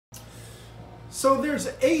So there's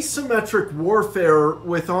asymmetric warfare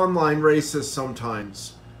with online racists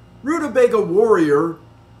sometimes. Rutabaga Warrior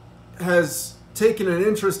has taken an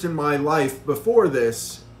interest in my life before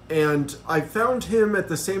this, and I found him at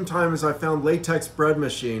the same time as I found Latex Bread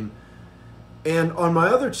Machine. And on my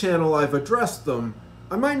other channel, I've addressed them.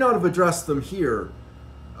 I might not have addressed them here,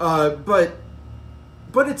 but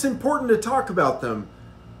it's important to talk about them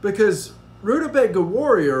because Rutabaga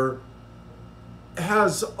Warrior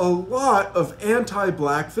has a lot of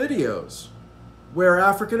anti-black videos where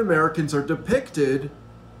African Americans are depicted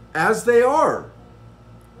as they are.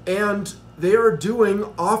 And they are doing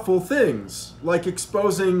awful things, like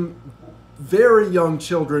exposing very young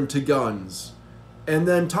children to guns, and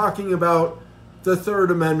then talking about the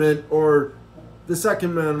Third Amendment or the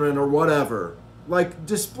Second Amendment or whatever. Like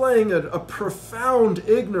displaying a profound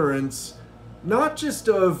ignorance, not just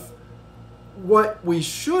of what we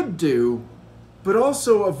should do, but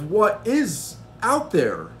also of what is out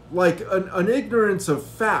there. Like an ignorance of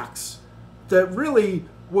facts that really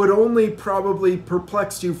would only probably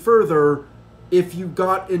perplex you further if you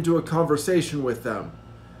got into a conversation with them.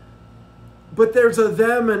 But there's a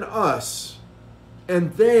them and us,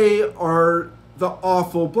 and they are the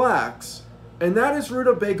awful blacks. And that is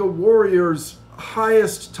Rutabaga Warrior's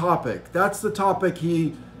highest topic. That's the topic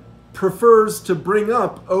he prefers to bring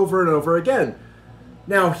up over and over again.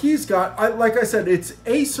 Now he's got, like I said, it's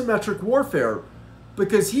asymmetric warfare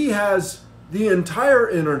because he has the entire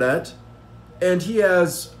internet and he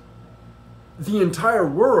has the entire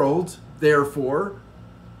world, therefore,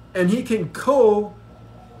 and he can cull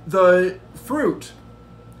the fruit.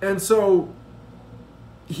 And so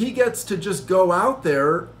he gets to just go out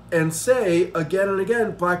there and say again and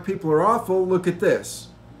again, black people are awful, look at this.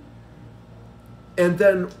 And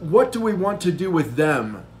then what do we want to do with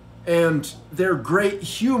them? And they're great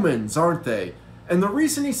humans, aren't they? And the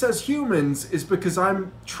reason he says humans is because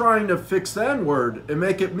I'm trying to fix the N-word and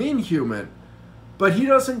make it mean human. But he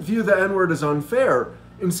doesn't view the N-word as unfair.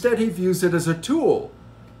 Instead, he views it as a tool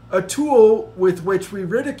with which we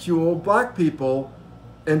ridicule black people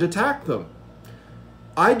and attack them.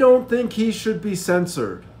 I don't think he should be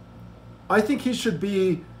censored. I think he should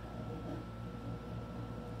be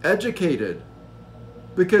educated,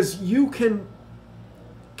 because you can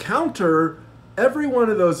counter every one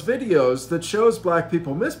of those videos that shows black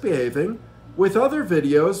people misbehaving with other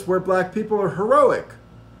videos where black people are heroic.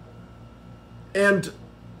 And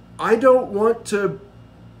I don't want to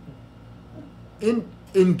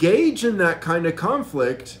engage in that kind of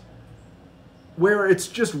conflict where it's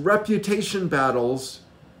just reputation battles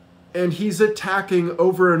and he's attacking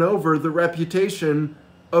over and over the reputation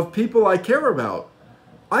of people I care about.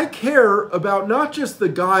 I care about not just the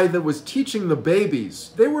guy that was teaching the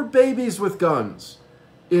babies. They were babies with guns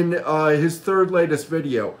in his third latest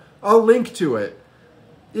video. I'll link to it.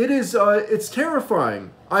 It's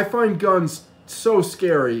terrifying. I find guns so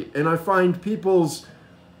scary, and I find people's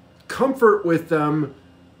comfort with them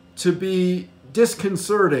to be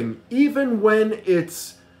disconcerting, even when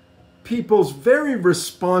it's people's very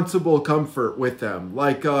responsible comfort with them.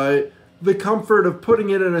 Like the comfort of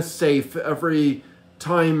putting it in a safe every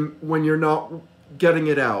time when you're not getting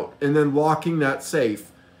it out and then locking that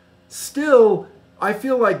safe. Still, I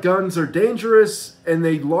feel like guns are dangerous and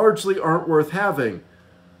they largely aren't worth having.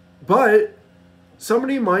 But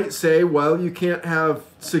somebody might say, well, you can't have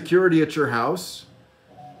security at your house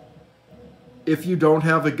if you don't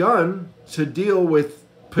have a gun to deal with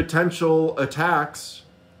potential attacks.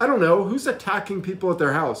 I don't know, who's attacking people at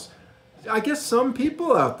their house? I guess some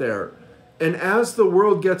people out there. And as the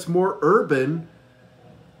world gets more urban,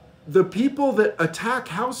 the people that attack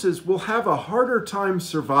houses will have a harder time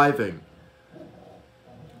surviving.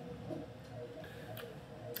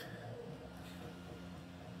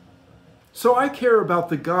 So I care about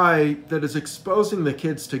the guy that is exposing the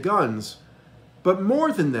kids to guns, but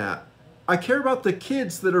more than that, I care about the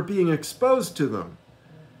kids that are being exposed to them.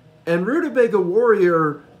 And Rutabaga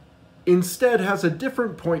Warrior instead has a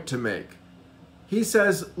different point to make. He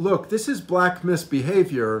says, look, this is black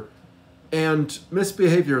misbehavior, and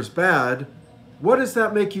misbehavior is bad. What does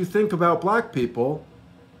that make you think about black people?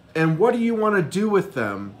 And what do you want to do with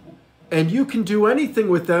them? And you can do anything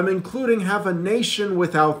with them, including have a nation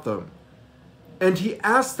without them. And he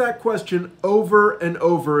asked that question over and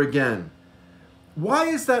over again. Why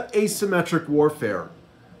is that asymmetric warfare?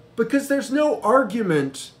 Because there's no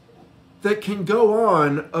argument that can go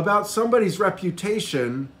on about somebody's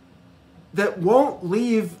reputation that won't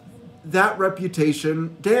leave that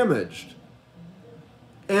reputation damaged.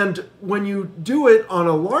 And when you do it on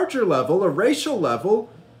a larger level, a racial level,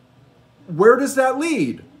 where does that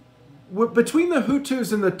lead? Between the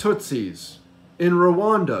Hutus and the Tutsis, in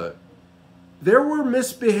Rwanda, there were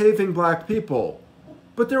misbehaving black people,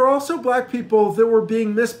 but there were also black people that were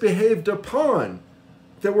being misbehaved upon,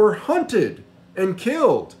 that were hunted and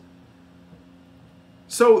killed.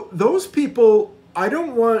 So those people, I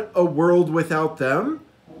don't want a world without them.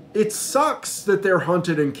 It sucks that they're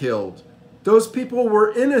hunted and killed. Those people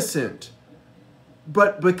were innocent.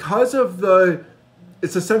 But because of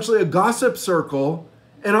it's essentially a gossip circle,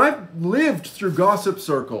 and I've lived through gossip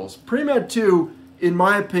circles. Pre-Med 2, in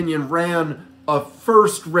my opinion, ran a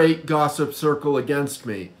first-rate gossip circle against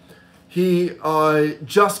me. He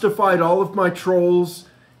justified all of my trolls.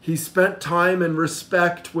 He spent time and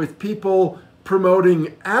respect with people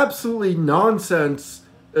promoting absolutely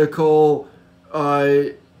nonsensical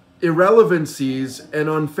irrelevancies and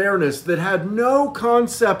unfairness that had no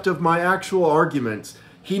concept of my actual arguments.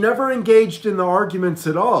 He never engaged in the arguments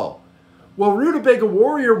at all. Well, Rutabaga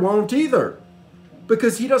Warrior won't either,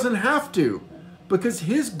 because he doesn't have to, because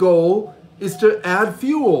his goal is to add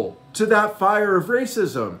fuel to that fire of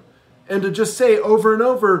racism and to just say over and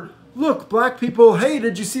over, look, black people, hey,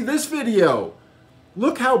 did you see this video?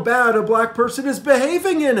 Look how bad a black person is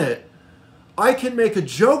behaving in it. I can make a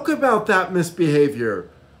joke about that misbehavior.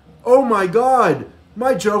 Oh my God,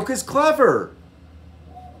 my joke is clever.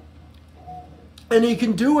 And he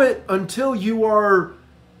can do it until you are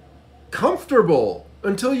comfortable,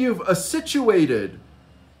 until you've situated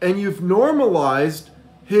and you've normalized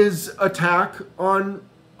his attack on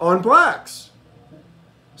blacks.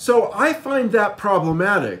 So I find that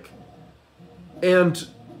problematic. And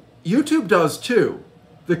YouTube does too.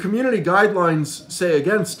 The community guidelines say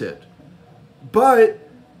against it. But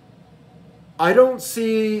I don't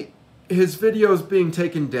see his videos being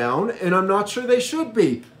taken down, and I'm not sure they should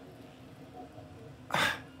be.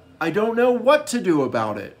 I don't know what to do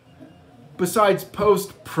about it, besides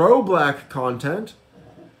post pro-black content.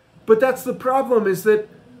 But that's the problem, is that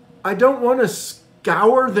I don't want to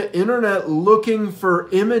scour the internet looking for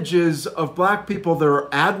images of black people that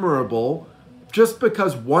are admirable just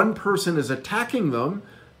because one person is attacking them,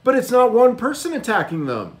 but it's not one person attacking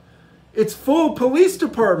them. It's full police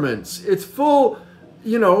departments. It's full,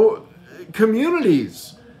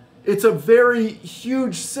 communities. It's a very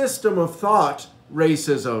huge system of thought,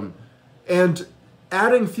 racism. And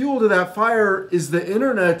adding fuel to that fire is the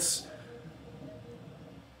internet's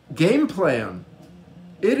game plan.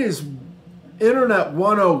 It is Internet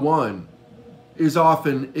 101 is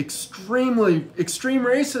often extreme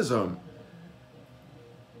racism.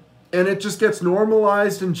 And it just gets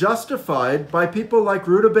normalized and justified by people like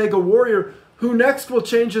Rutabaga Warrior, who next will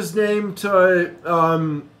change his name to,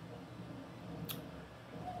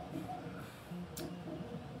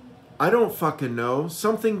 I don't fucking know,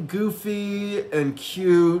 something goofy and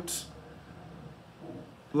cute,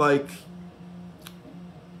 like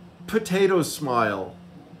Potato Smile.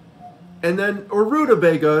 And then, or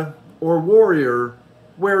Rutabaga, or Warrior,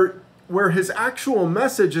 where his actual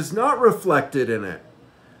message is not reflected in it.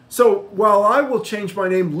 So while I will change my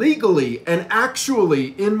name legally and actually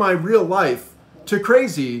in my real life to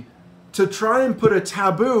Crazy to try and put a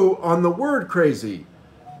taboo on the word crazy,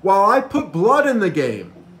 while I put blood in the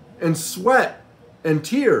game and sweat and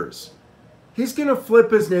tears, he's going to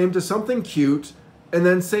flip his name to something cute and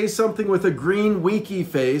then say something with a green weaky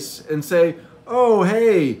face and say, oh,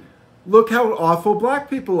 hey, look how awful black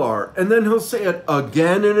people are. And then he'll say it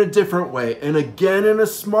again in a different way and again in a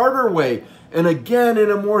smarter way and again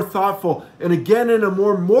in a more thoughtful, and again in a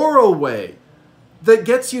more moral way that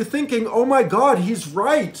gets you thinking, oh my God, he's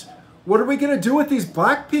right. What are we going to do with these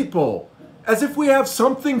black people? As if we have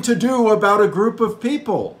something to do about a group of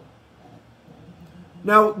people.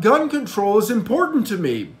 Now, gun control is important to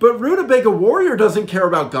me, but Rutabaga Warrior doesn't care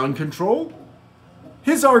about gun control.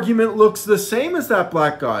 His argument looks the same as that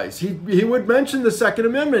black guy's. He would mention the Second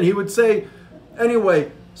Amendment. He would say,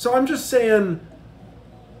 anyway, so I'm just saying,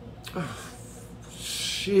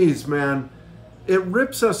 jeez, man, it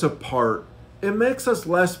rips us apart. It makes us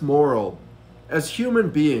less moral as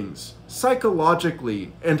human beings,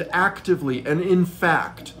 psychologically and actively, and in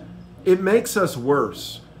fact, it makes us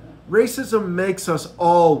worse. Racism makes us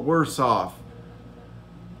all worse off.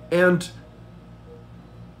 And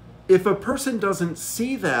if a person doesn't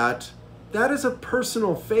see that, that is a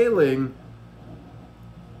personal failing.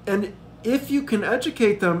 And if you can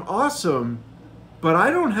educate them, awesome. But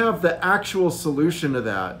I don't have the actual solution to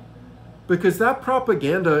that, because that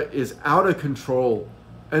propaganda is out of control.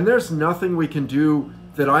 And there's nothing we can do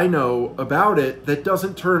that I know about it that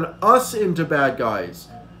doesn't turn us into bad guys.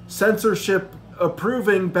 Censorship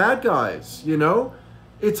approving bad guys,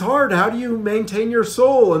 It's hard. How do you maintain your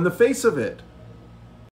soul in the face of it?